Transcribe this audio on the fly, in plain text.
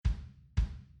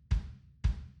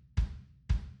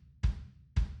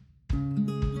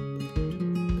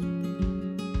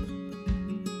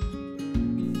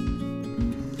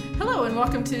and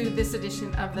welcome to this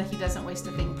edition of the He Doesn't Waste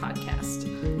a Thing podcast.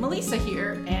 Melissa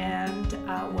here, and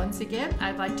once again,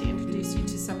 I'd like to introduce you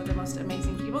to some of the most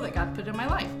amazing people that God put in my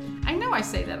life. I know I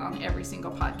say that on every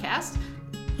single podcast,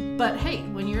 but hey,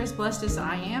 when you're as blessed as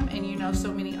I am, and you know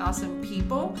so many awesome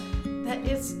people, that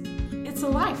it's a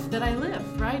life that I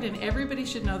live, right? And everybody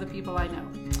should know the people I know.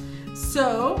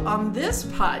 So, on this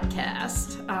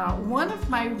podcast, one of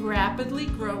my rapidly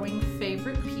growing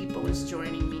favorite people is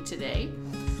joining me today.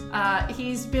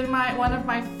 He's been one of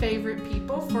my favorite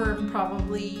people for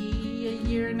probably a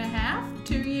year and a half,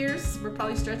 2 years. We're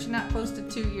probably stretching out close to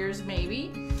 2 years,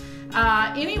 maybe.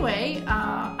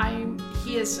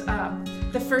 He is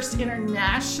the first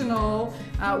international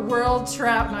world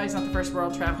travel. No, he's not the first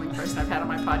world traveling person I've had on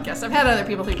my podcast. I've had other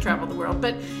people who've traveled the world,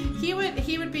 but he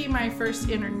would be my first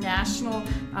international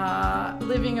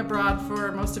living abroad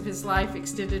for most of his life,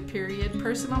 extended period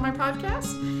person on my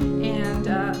podcast. And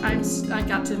I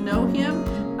got to know him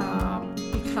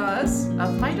because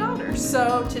of my daughter.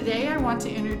 So today I want to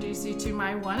introduce you to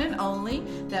my one and only,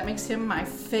 that makes him my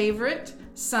favorite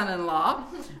son-in-law,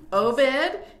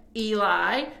 Obed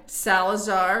Eli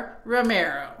Salazar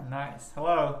Romero. Nice.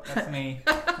 Hello, that's me.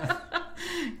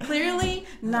 Clearly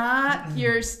not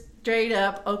your straight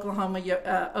up Oklahoma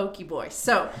Okie boy.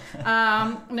 So,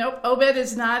 nope, Obed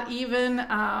is not even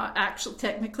actually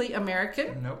technically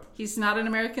American. Nope. He's not an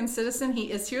American citizen.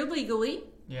 He is here legally.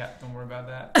 Yeah, don't worry about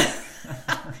that.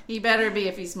 He better be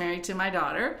if he's married to my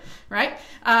daughter, right?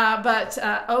 But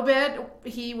Obed,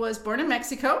 he was born in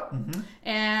Mexico,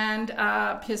 and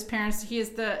his parents. He is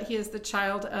the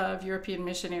child of European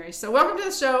missionaries. So welcome to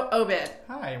the show, Obed.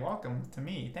 Hi, welcome to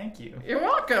me. Thank you. You're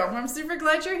welcome. I'm super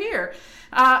glad you're here.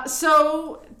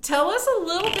 So tell us a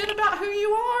little bit about who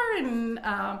you are and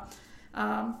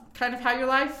kind of how your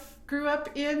life grew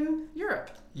up in Europe.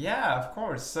 Yeah, of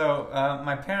course. So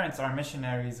my parents are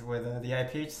missionaries with the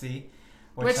IPHC.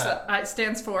 Which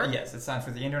stands for? Yes, it stands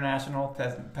for the International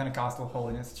Pentecostal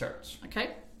Holiness Church.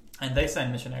 Okay. And they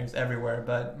send missionaries everywhere,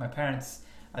 but my parents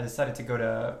decided to go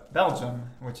to Belgium,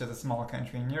 which is a small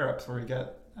country in Europe, where we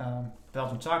get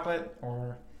Belgian chocolate,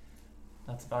 or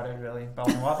that's about it really.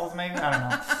 Belgian waffles maybe? I don't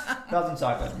know. Belgian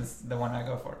chocolate is the one I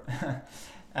go for.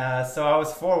 So I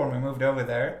was 4 when we moved over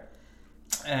there.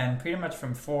 And pretty much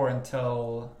from 4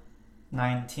 until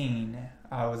 19,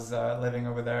 I was living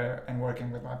over there and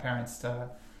working with my parents to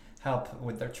help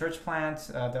with their church plant.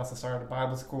 They also started a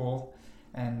Bible school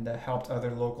and helped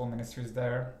other local ministries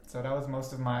there. So that was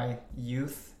most of my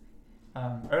youth,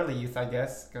 early youth, I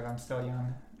guess, because I'm still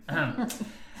young.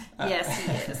 Yes,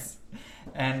 he is.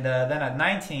 And then at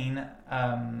 19,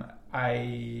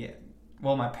 my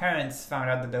parents found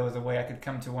out that there was a way I could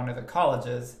come to one of the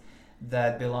colleges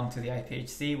that belonged to the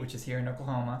IPHC, which is here in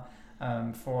Oklahoma,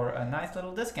 for a nice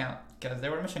little discount because they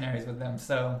were missionaries with them.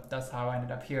 So that's how I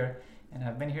ended up here. And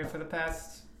I've been here for the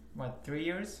past, 3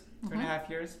 years? 3.5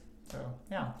 years? So,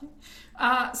 yeah.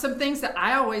 Some things that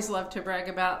I always love to brag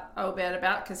about Obed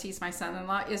about, because he's my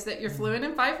son-in-law, is that you're fluent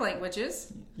in 5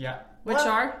 languages. Yeah. Which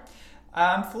are?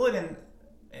 I'm fluent in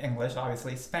English,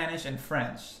 obviously, Spanish, and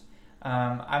French.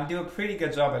 I do a pretty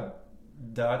good job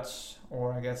at Dutch,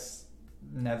 or I guess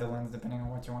Netherlands, depending on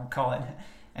what you want to call it.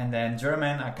 And then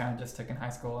German, I kind of just took in high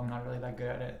school. I'm not really that good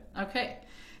at it. Okay.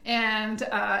 And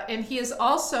he is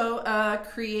also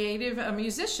a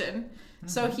musician.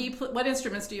 So what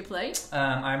instruments do you play?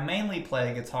 I mainly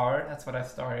play guitar. That's what I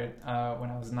started when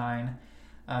I was 9.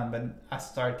 But I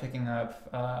started picking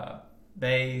up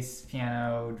bass,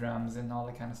 piano, drums, and all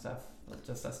that kind of stuff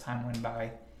just as time went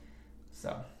by.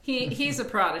 So he's a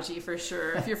prodigy for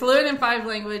sure. If you're fluent in 5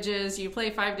 languages, you play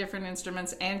 5 different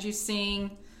instruments, and you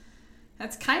sing,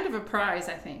 that's kind of a prize,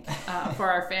 I think,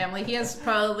 for our family. He has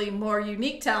probably more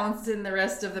unique talents than the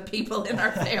rest of the people in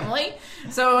our family.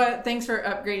 So thanks for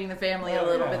upgrading the family a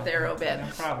little bit there, Obed. No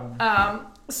problem.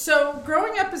 So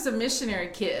growing up as a missionary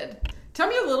kid, tell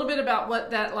me a little bit about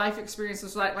what that life experience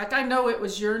was like. Like, I know it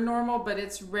was your normal, but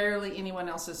it's rarely anyone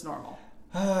else's normal.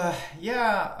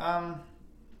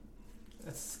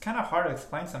 It's kind of hard to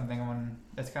explain something when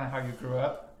it's kind of how you grew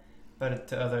up, but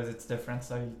to others it's different,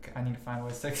 so I need to find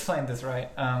ways to explain this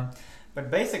right. But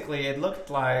basically it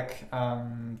looked like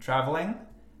traveling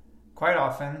quite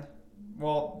often.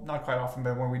 Well, not quite often,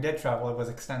 but when we did travel, it was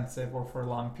extensive or for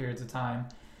long periods of time.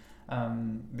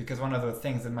 Because one of the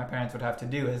things that my parents would have to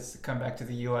do is come back to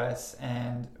the U.S.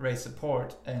 and raise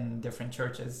support in different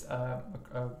churches,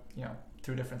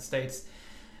 through different states.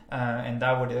 And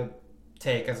that would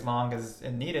take as long as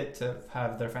it needed to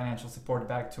have their financial support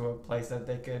back to a place that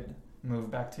they could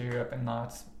move back to Europe and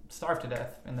not starve to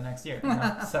death in the next year.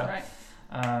 So right.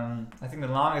 I think the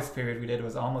longest period we did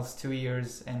was almost 2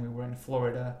 years, and we were in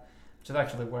Florida which is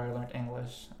actually where I learned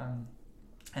English.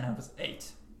 And I was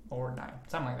 8 or 9,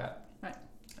 something like that.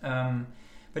 Right.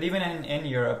 But even in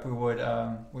Europe, we would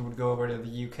go over to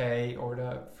the UK or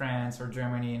to France or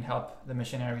Germany and help the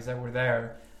missionaries that were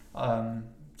there,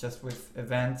 just with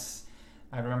events.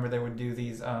 I remember they would do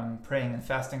these praying and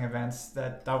fasting events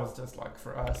that was just like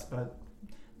for us, but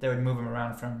they would move them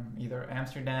around from either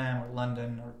Amsterdam or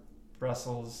London or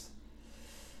Brussels.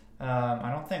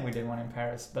 I don't think we did one in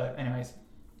Paris, but anyways.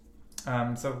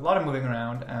 So a lot of moving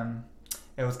around.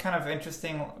 It was kind of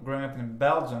interesting growing up in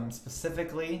Belgium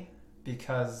specifically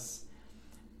because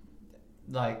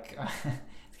like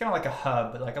it's kind of like a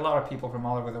hub. Like a lot of people from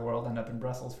all over the world end up in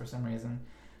Brussels for some reason.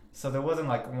 So there wasn't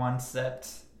like one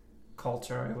set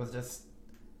culture. It was just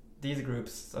these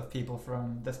groups of people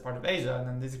from this part of Asia, and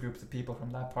then these groups of people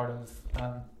from that part of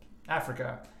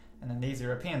Africa, and then these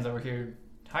Europeans over here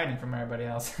hiding from everybody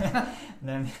else. And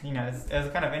then it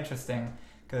was kind of interesting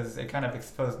because it kind of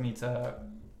exposed me to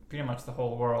pretty much the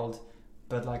whole world,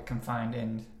 but like confined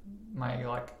in my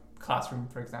like classroom,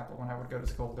 for example. When I would go to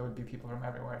school, there would be people from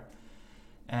everywhere.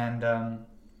 And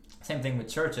same thing with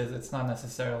churches. It's not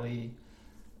necessarily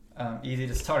easy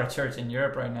to start a church in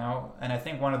Europe right now, and I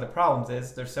think one of the problems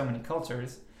is there's so many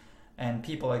cultures, and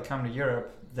people that come to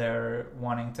Europe, they're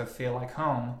wanting to feel like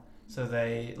home, so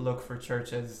they look for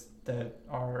churches that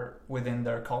are within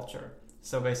their culture.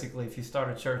 So basically, if you start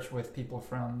a church with people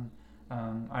from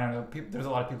I don't know, there's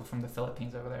a lot of people from the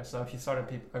Philippines over there, so if you start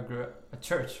a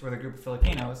church with a group of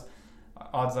Filipinos,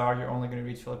 odds are you're only going to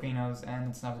reach Filipinos, and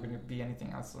it's not going to be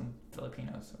anything else than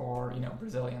Filipinos or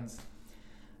Brazilians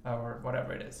or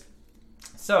whatever it is.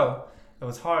 So it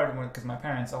was hard because my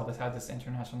parents always had this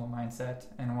international mindset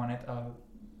and wanted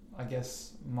I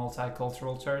guess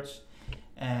multicultural church,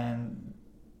 and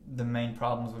the main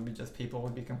problems would be just people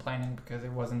would be complaining because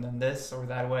it wasn't done this or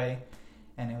that way,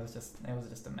 and it was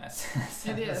just a mess.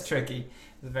 So it was tricky.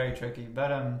 It was very tricky,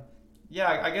 but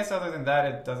I guess other than that,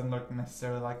 it doesn't look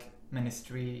necessarily like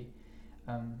ministry.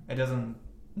 It doesn't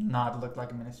not look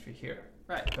like a ministry here,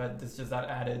 right? But it's just that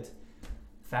added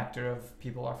factor of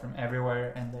people are from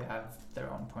everywhere and they have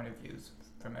their own point of views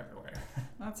from everywhere.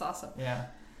 That's awesome. Yeah.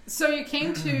 So you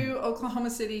came to Oklahoma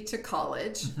City to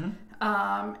college,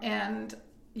 and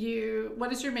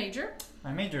what is your major?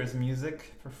 My major is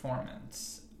music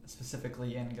performance,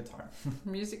 specifically in guitar.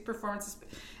 Music performance.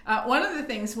 One of the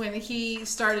things when he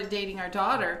started dating our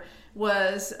daughter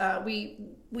was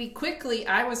we quickly,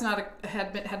 I was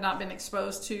had not been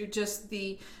exposed to just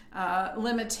the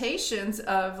limitations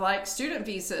of like student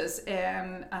visas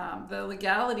and the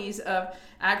legalities of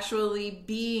actually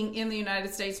being in the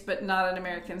United States but not an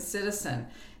American citizen,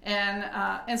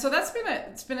 and so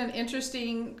it's been an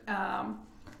interesting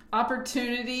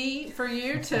opportunity for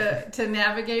you to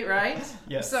navigate, right?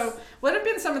 Yes. So what have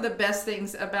been some of the best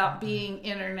things about being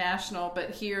international but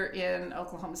here in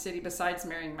Oklahoma City besides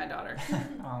marrying my daughter?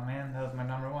 Oh man, that was my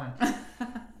number one.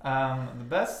 The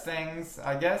best things,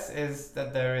 I guess, is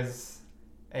that there is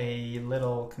a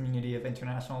little community of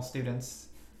international students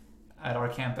at our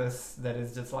campus that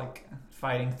is just like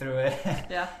fighting through it.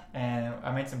 Yeah. And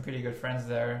I made some pretty good friends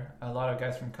there. A lot of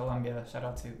guys from Colombia, shout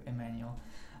out to Emmanuel,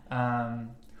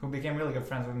 who became really good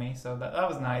friends with me. So that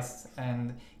was nice.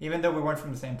 And even though we weren't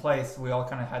from the same place, we all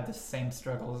kind of had the same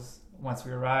struggles once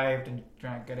we arrived and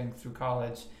getting through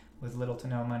college with little to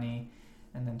no money,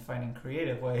 and then finding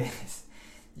creative ways,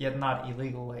 yet not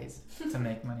illegal ways to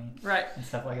make money. Right. And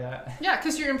stuff like that. Yeah,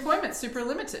 because your employment's super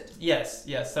limited. Yes.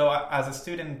 So as a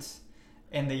student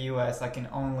in the U.S., I can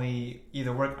only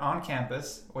either work on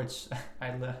campus, which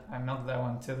I milked that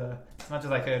one to as much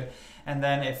as I could, and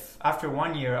then if after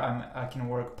 1 year I can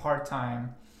work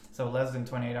part-time, so less than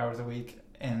 28 hours a week,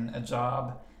 in a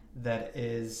job that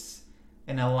is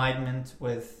in alignment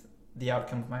with the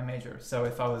outcome of my major. So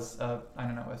if I was a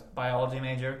biology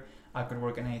major, I could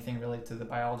work in anything related to the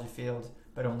biology field,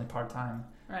 but only part-time.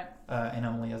 Right. And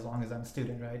only as long as I'm a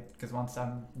student, right? Because once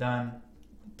I'm done,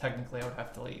 technically I would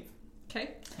have to leave.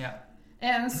 Okay. Yeah.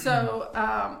 And so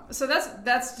so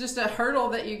that's just a hurdle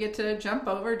that you get to jump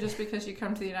over just because you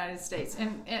come to the United States.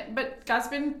 But God's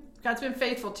been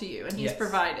faithful to you, and He's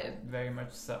provided. Very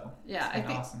much so. Yeah,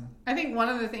 Awesome. I think one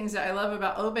of the things that I love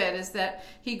about Obed is that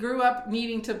he grew up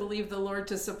needing to believe the Lord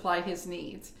to supply his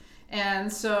needs,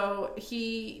 and so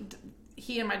he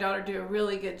and my daughter do a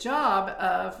really good job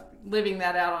of living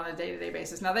that out on a day-to-day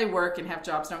basis. Now they work and have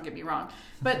jobs, don't get me wrong,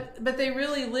 but they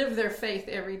really live their faith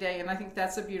every day, and I think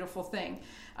that's a beautiful thing.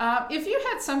 If you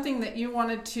had something that you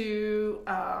wanted to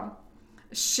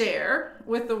share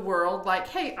with the world, like,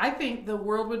 hey, I think the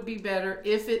world would be better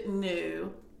if it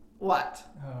knew what?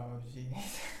 Oh,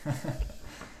 geez.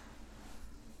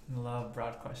 love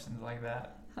broad questions like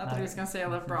that. I thought he was going to say I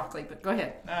love broccoli, but go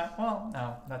ahead. Well,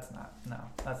 no, that's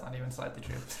not even slightly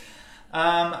true.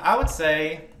 I would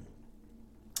say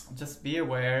just be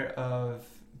aware of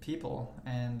people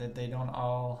and that they don't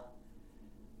all,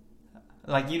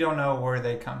 like, you don't know where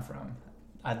they come from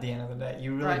at the end of the day.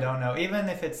 You really don't know. Even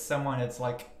if it's someone that's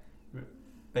like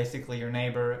basically your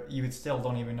neighbor, you still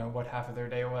don't even know what half of their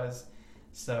day was.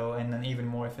 So, and then even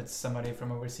more if it's somebody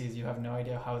from overseas, you have no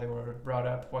idea how they were brought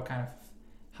up, what kind of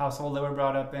household they were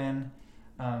brought up in,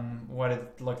 what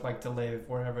it looked like to live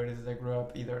wherever it is they grew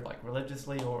up, either like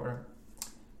religiously or,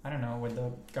 I don't know, with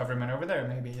the government over there.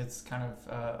 Maybe it's kind of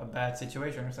a bad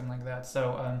situation or something like that.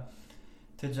 So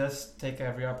to just take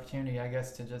every opportunity, I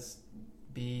guess, to just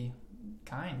be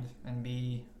kind and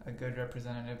be a good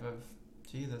representative of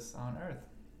Jesus on earth.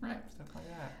 Right. Stuff like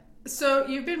that. So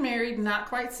you've been married not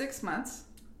quite 6 months.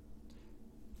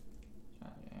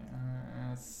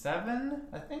 7?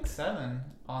 I think 7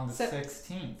 on the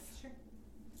 16th. Sure.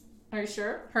 Are you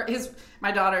sure?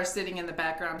 My daughter is sitting in the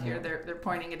background here. Yeah. They're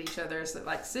pointing at each other. Is it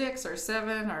like 6 or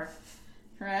 7 or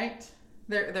right?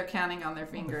 They're counting on their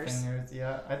fingers.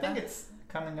 Yeah. I think it's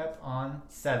coming up on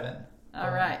 7.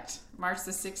 All right. March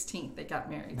the 16th they got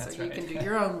married. That's so you right. can do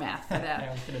your own math for that.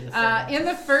 Yeah, we could have just said that. In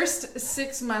the first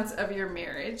 6 months of your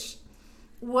marriage,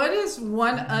 what is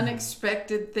one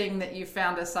unexpected thing that you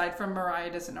found aside from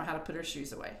Mariah doesn't know how to put her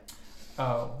shoes away?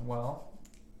 Oh, well,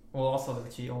 also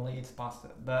that she only eats pasta,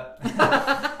 but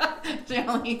She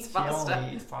only eats pasta. She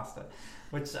only eats pasta,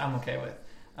 which I'm okay with.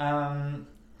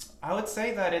 I would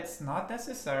say that it's not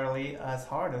necessarily as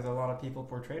hard as a lot of people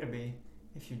portray to be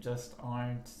if you just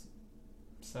aren't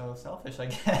so selfish, I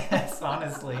guess,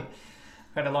 honestly. I've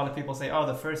heard a lot of people say, oh,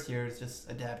 the first year is just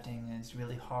adapting and it's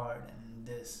really hard and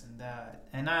this and that.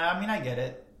 And I mean, I get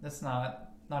it. That's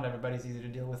not everybody's easy to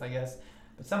deal with, I guess.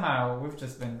 But somehow we've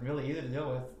just been really easy to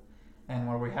deal with. And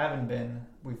where we haven't been,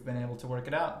 we've been able to work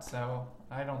it out. So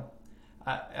I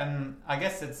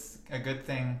guess it's a good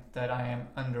thing that I am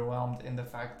underwhelmed in the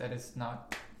fact that it's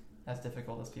not as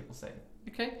difficult as people say.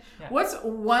 Okay. Yeah. What's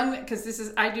one,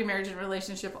 because I do marriage and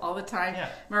relationship all the time. Yeah.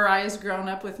 Mariah's grown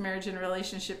up with marriage and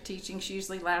relationship teaching. She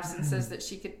usually laughs and says that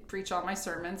she could preach all my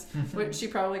sermons, which she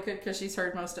probably could because she's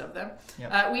heard most of them.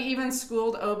 Yep. We even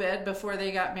schooled Obed before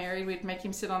they got married. We'd make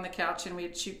him sit on the couch and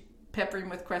we'd pepper him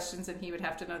with questions and he would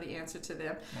have to know the answer to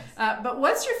them. Nice. But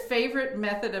what's your favorite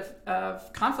method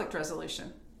of conflict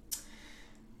resolution?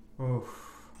 Ooh.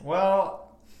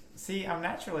 Well, see, I'm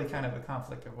naturally kind of a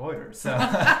conflict avoider, so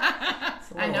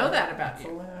I know that about it's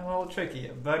you. a little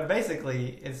tricky. But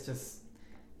basically, it's just,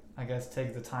 I guess,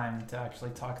 take the time to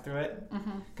actually talk through it.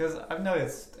 Because I've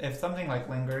noticed if something like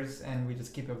lingers and we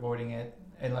just keep avoiding it,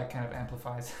 it like kind of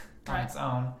amplifies on its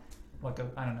own, like a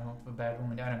bad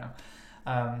wound. I don't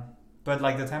know. But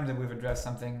like the times that we've addressed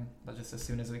something just as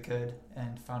soon as we could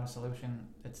and found a solution,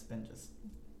 it's been just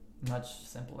much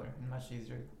simpler and much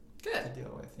easier to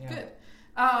deal with. Yeah. Good.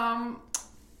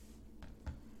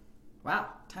 Wow,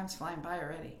 time's flying by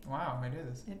already. Wow, it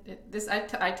is.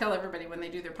 I tell everybody when they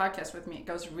do their podcast with me, it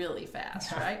goes really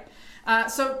fast, right?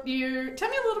 So tell me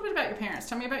a little bit about your parents.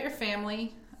 Tell me about your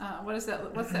family. What's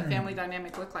that family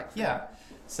dynamic look like for you? Yeah.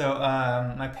 So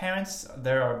my parents,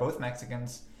 they are both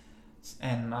Mexicans,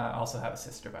 and I also have a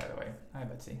sister, by the way. Hi,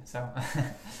 Betsy. So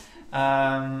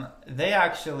they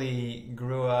actually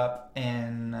grew up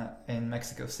in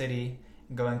Mexico City,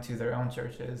 going to their own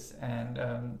churches, and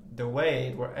the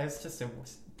way it's just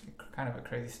kind of a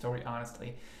crazy story,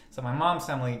 honestly. So my mom's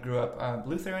family grew up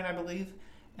Lutheran, I believe,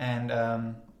 and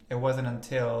it wasn't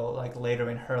until like later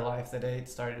in her life that they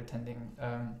started attending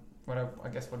what I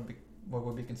guess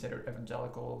would be considered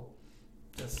evangelical,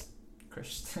 just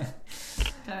Christian,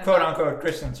 quote unquote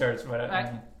Christian church, but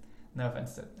I mean, no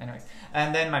offense to, anyways.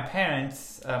 And then my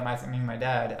parents, my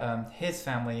dad, his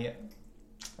family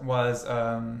was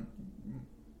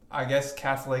I guess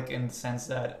Catholic in the sense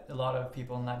that a lot of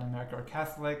people in Latin America are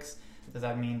Catholics. Does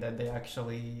that mean that they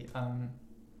actually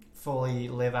fully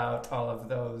live out all of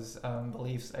those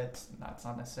beliefs? That's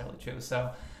not necessarily true.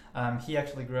 So he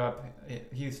actually grew up,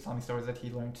 he used to tell me stories that he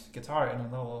learned guitar in a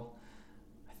little,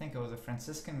 I think it was a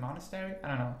Franciscan monastery? I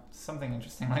don't know, something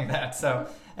interesting like that. So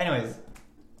anyways,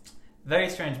 very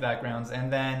strange backgrounds.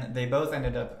 And then they both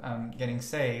ended up getting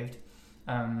saved.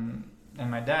 And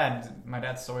my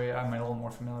dad's story I'm a little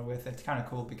more familiar with. It's kind of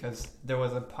cool because there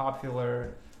was a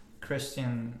popular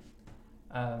Christian,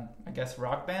 I guess,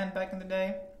 rock band back in the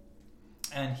day.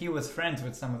 And he was friends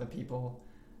with some of the people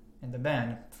in the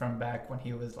band from back when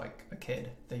he was like a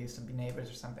kid. They used to be neighbors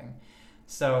or something.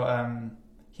 So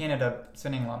he ended up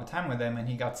spending a lot of time with them, and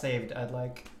he got saved at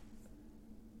like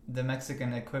the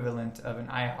Mexican equivalent of an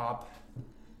IHOP.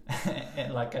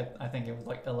 and like I think it was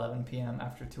like 11 p.m.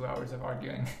 after 2 hours of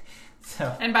arguing.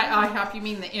 So. And by IHOP, you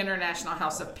mean the International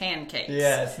House of Pancakes.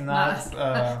 Yes,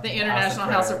 not the International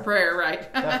House of Prayer,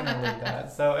 right? Definitely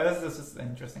that. So it was just an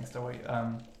interesting story.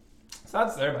 So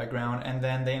that's their background, and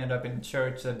then they ended up in a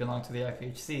church that belonged to the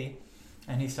IPHC,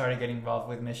 and he started getting involved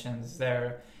with missions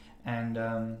there,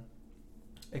 and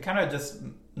it kind of just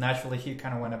naturally he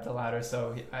kind of went up the ladder.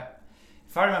 So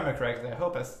if I remember correctly, I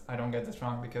hope I don't get this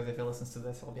wrong, because if he listens to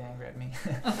this, he'll be angry at me.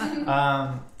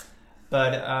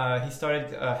 But he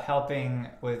started helping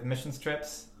with mission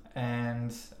trips,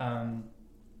 and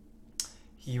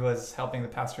he was helping the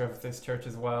pastor of this church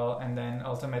as well. And then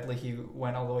ultimately he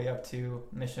went all the way up to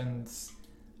missions,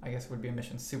 I guess would be a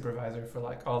missions supervisor for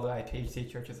like all the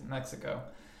IPHC churches in Mexico.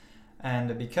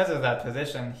 And because of that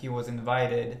position, he was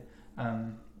invited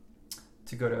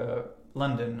to go to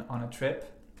London on a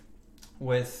trip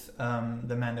with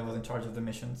the man that was in charge of the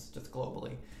missions just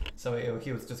globally. So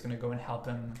he was just going to go and help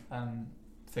him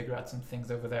figure out some things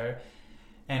over there.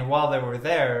 And while they were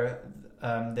there,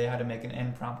 they had to make an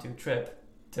impromptu trip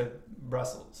to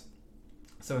Brussels.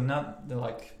 So not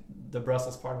the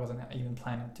Brussels part wasn't even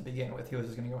planned to begin with. He was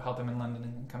just going to go help him in London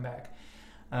and then come back.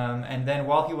 And then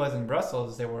while he was in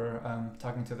Brussels, they were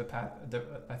talking to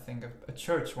I think a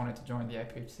church wanted to join the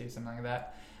IPHC or something like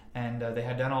that. And they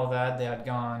had done all that. They had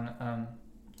gone.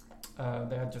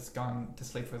 They had just gone to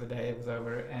sleep for the day. It was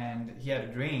over, and he had a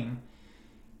dream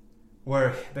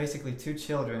where basically two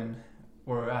children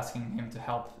were asking him to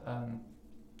help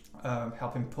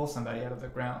him pull somebody out of the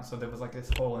ground. So there was like this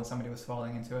hole, and somebody was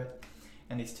falling into it.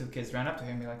 And these two kids ran up to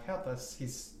him and be like, "Help us!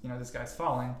 This guy's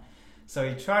falling." So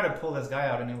he tried to pull this guy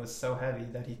out, and it was so heavy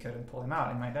that he couldn't pull him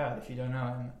out. And my dad, if you don't know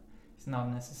him, he's not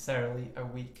necessarily a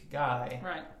weak guy.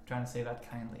 Right. I'm trying to say that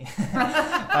kindly.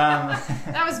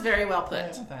 That was very well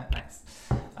put. Yeah, nice.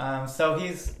 So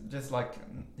he's just like,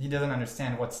 he doesn't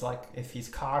understand what's like if he's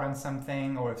caught on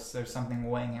something or if there's something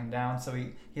weighing him down. So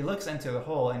he looks into the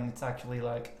hole, and it's actually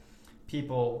like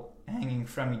people hanging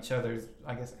from each other's,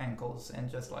 I guess, ankles,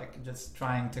 and just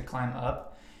trying to climb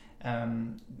up.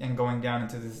 And going down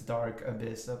into this dark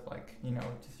abyss of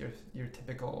just your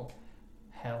typical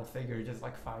hell figure, just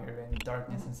like fire and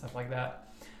darkness and stuff like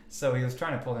that. So he was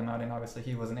trying to pull him out, and obviously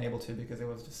he wasn't able to because it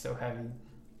was just so heavy.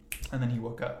 And then he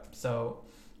woke up. So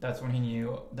that's when he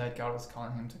knew that God was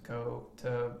calling him to go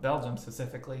to Belgium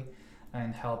specifically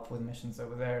and help with missions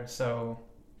over there. So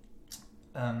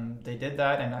they did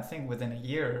that, and I think within a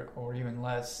year or even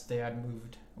less, we had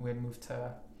moved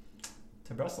to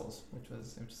Brussels, which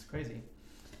was crazy.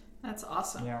 That's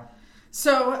awesome. Yeah.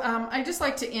 So I just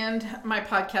like to end my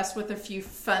podcast with a few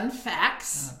fun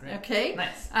facts. Oh, great. Okay.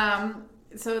 Nice.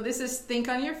 So this is think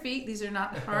on your feet. These are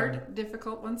not hard,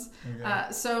 difficult ones.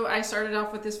 Okay. So I started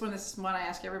off with this one. This is one I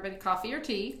ask everybody: coffee or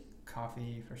tea?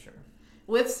 Coffee for sure.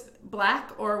 With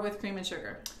black or with cream and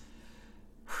sugar?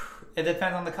 It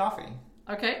depends on the coffee.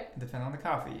 Okay. It depends on the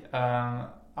coffee.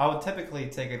 I would typically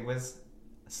take it with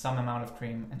some amount of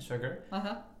cream and sugar.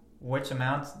 Uh-huh. Which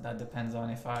amount? That depends on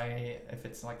if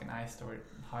it's like an iced or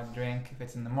hot drink. If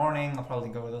it's in the morning, I'll probably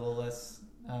go with a little less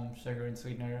sugar and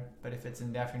sweetener. But if it's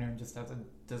in the afternoon, just as a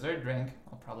dessert drink,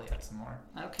 I'll probably add some more.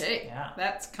 Okay. Yeah.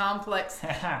 That's complex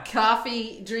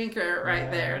coffee drinker right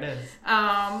there. It is.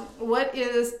 What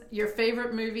is your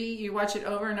favorite movie? You watch it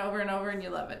over and over and over and you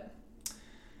love it.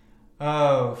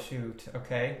 Oh, shoot.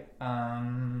 Okay.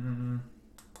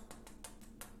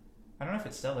 I don't know if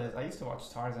it still is. I used to watch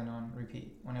Tarzan on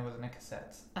repeat when it was in a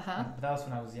cassette. Uh-huh. But that was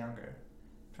when I was younger.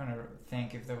 I'm trying to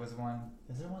think if there was one.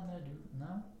 Is there one that I do?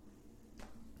 No?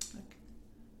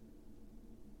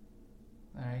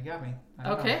 There, you got me. I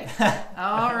don't Okay. know.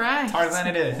 All right. Tarzan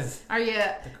it is. Are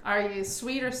you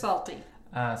sweet or salty?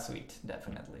 Sweet,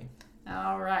 definitely.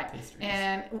 All right. Pastries.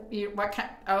 And what kind?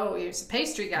 Oh, you're a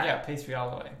pastry guy. Yeah, pastry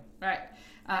all the way. Right.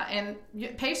 And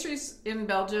pastries in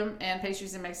Belgium and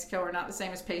pastries in Mexico are not the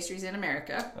same as pastries in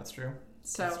America. That's true.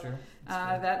 So That's true.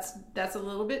 That's a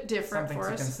little bit different Something for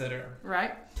to us. consider.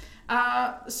 Right.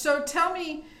 So tell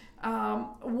me,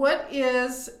 what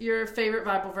is your favorite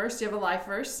Bible verse? Do you have a life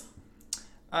verse?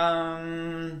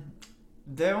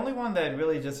 The only one that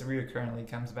really just reoccurrently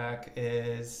comes back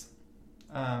is,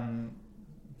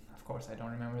 of course, I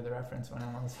don't remember the reference when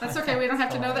I'm on the spot. That's okay. We don't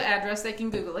have to know the address. They can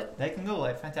Google it. They can Google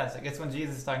it. Fantastic. It's when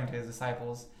Jesus is talking to his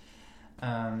disciples,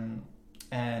 and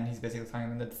he's basically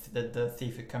telling them that the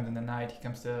thief who comes in the night, he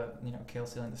comes to kill,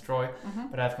 steal, and destroy. Mm-hmm.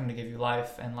 But I've come to give you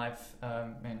life, and life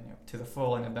to the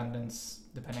full in abundance,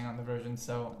 depending on the version.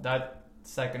 So that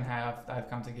second half, I've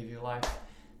come to give you life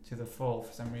to the full.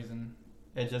 For some reason,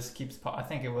 it just keeps. I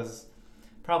think it was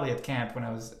probably at camp when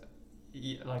I was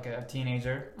like a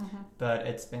teenager, Mm-hmm. but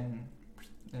it's been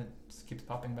it just keeps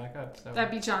popping back up. So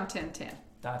That'd be John 10:10.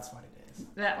 that's what it is.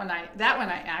 That one I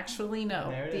actually know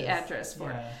There it the is. address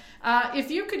for. Yeah. If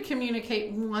you could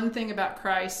communicate one thing about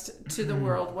Christ to the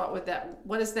world,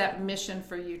 what is that mission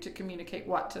for you to communicate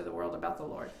what to the world about the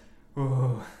Lord?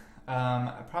 Ooh.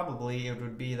 Probably it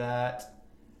would be that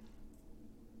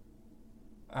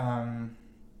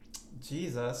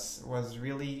Jesus was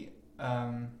really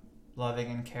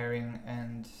loving and caring,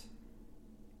 and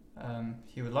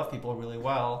he would love people really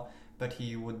well, but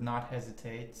he would not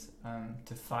hesitate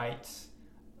to fight.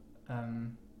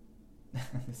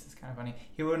 This is kind of funny.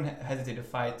 He wouldn't hesitate to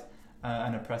fight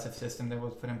an oppressive system that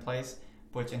was put in place,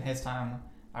 which in his time,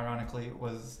 ironically,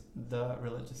 was the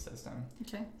religious system.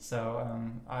 Okay. So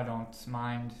I don't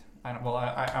mind.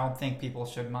 I don't think people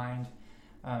should mind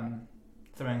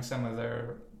throwing some of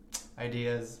their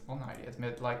ideas. Well, not ideas,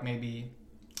 but like maybe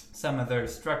some of their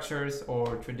structures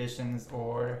or traditions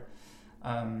or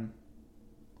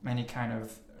any kind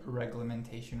of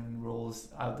reglementation and rules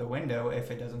out the window if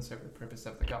it doesn't serve the purpose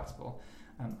of the gospel.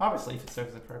 Obviously, if it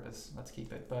serves the purpose, let's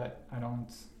keep it. But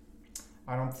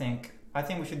I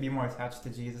think we should be more attached to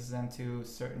Jesus than to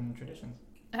certain traditions.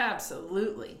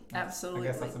 Absolutely. I guess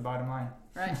that's the bottom line.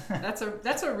 Right. That's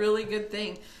a really good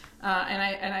thing,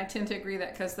 and I tend to agree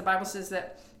that because the Bible says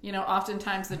that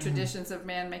oftentimes the traditions of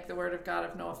man make the word of God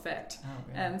of no effect,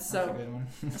 and so that's a good one.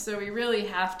 so we really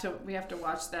have to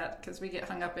watch that because we get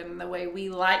hung up in the way we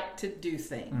like to do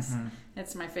things. Mm-hmm.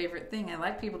 It's my favorite thing. I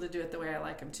like people to do it the way I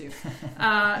like them to.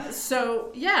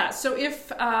 So if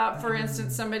for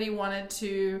instance somebody wanted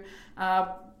to.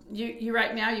 You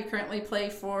right now, you currently play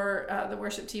for the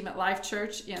worship team at Life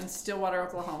Church in Stillwater,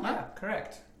 Oklahoma. Yeah,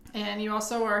 correct. And you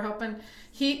also are helping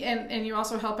and you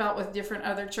also help out with different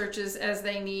other churches as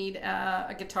they need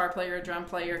a guitar player, a drum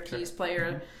player, keys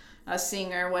player, a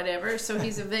singer, whatever. So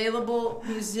he's available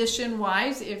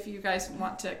musician-wise if you guys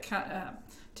want to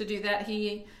do that.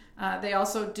 They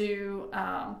also do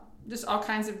just all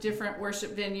kinds of different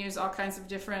worship venues, all kinds of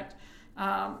different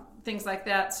things like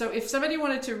that. So if somebody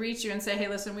wanted to reach you and say, hey,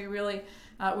 listen, we really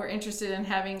we're interested in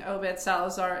having Obed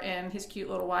Salazar and his cute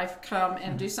little wife come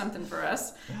and do something for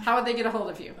us, how would they get a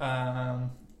hold of you?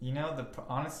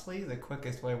 Honestly, the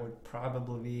quickest way would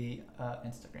probably be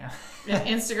Instagram.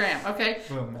 Instagram, okay.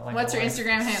 Boom, what's your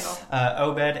Instagram handle?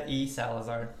 Obed E.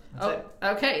 Salazar.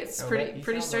 Okay, it's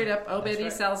pretty straight up. Obed E.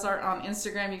 Salazar on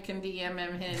Instagram. You can DM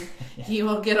him and he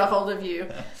will get a hold of you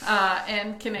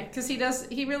and connect because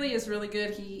he really is really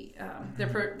good.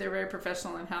 They're very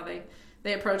professional in how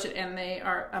they approach it, and they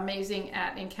are amazing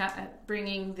at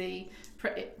bringing the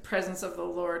presence of the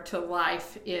Lord to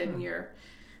life in your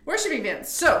worship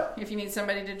events. So if you need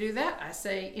somebody to do that, I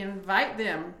say invite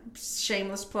them.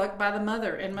 Shameless plug by the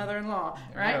mother and mother-in-law,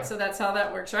 right? So that's how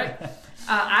that works, right?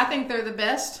 I think they're the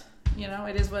best.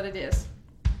 It is what it is.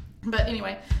 But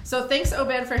anyway, so thanks,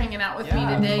 Obed, for hanging out with me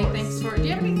today. Do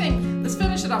you have anything? Let's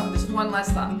finish it off with this one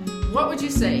last thought. What would you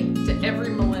say to every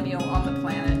millennial on the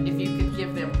planet if you could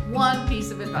give them one piece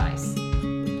of advice?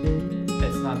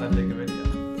 It's not that big of a deal.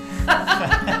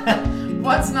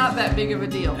 What's not that big of a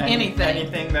deal?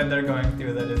 Anything that they're going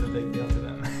through that is a big deal to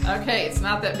them. Okay, it's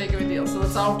not that big of a deal. So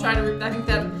let's all try to. I think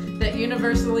that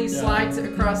universally slides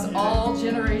across all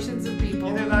generations of people.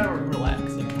 Either that or relax,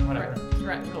 whatever.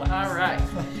 Right. Relax.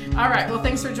 All right. Well,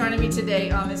 thanks for joining me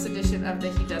today on this edition of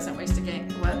the He Doesn't Waste a Thing.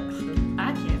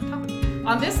 I can't talk.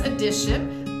 On this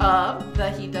edition of the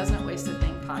He Doesn't Waste a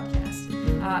Thing podcast.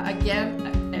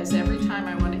 Again, as every time,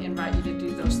 I want to invite you to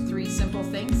do those 3 simple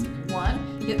things.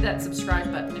 1, hit that subscribe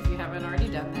button if you haven't already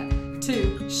done that.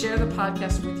 2, share the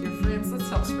podcast with your friends. Let's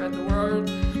help spread the word,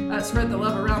 spread the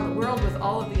love around the world with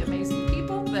all of the amazing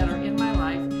people that are in my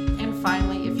life. And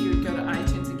finally, if you would go to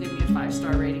iTunes and give me a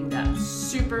 5-star rating, that's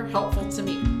super helpful to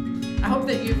me. I hope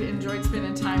that you've enjoyed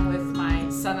spending time with my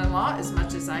son-in-law as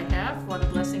much as I have. What a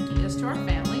blessing he is to our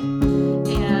family.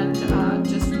 And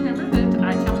just remember